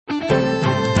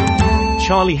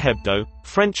Charlie Hebdo,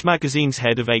 French magazine's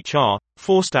head of HR,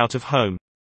 forced out of home.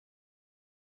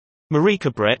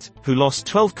 Marika Brett, who lost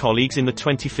 12 colleagues in the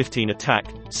 2015 attack,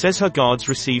 says her guards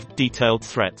received detailed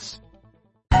threats.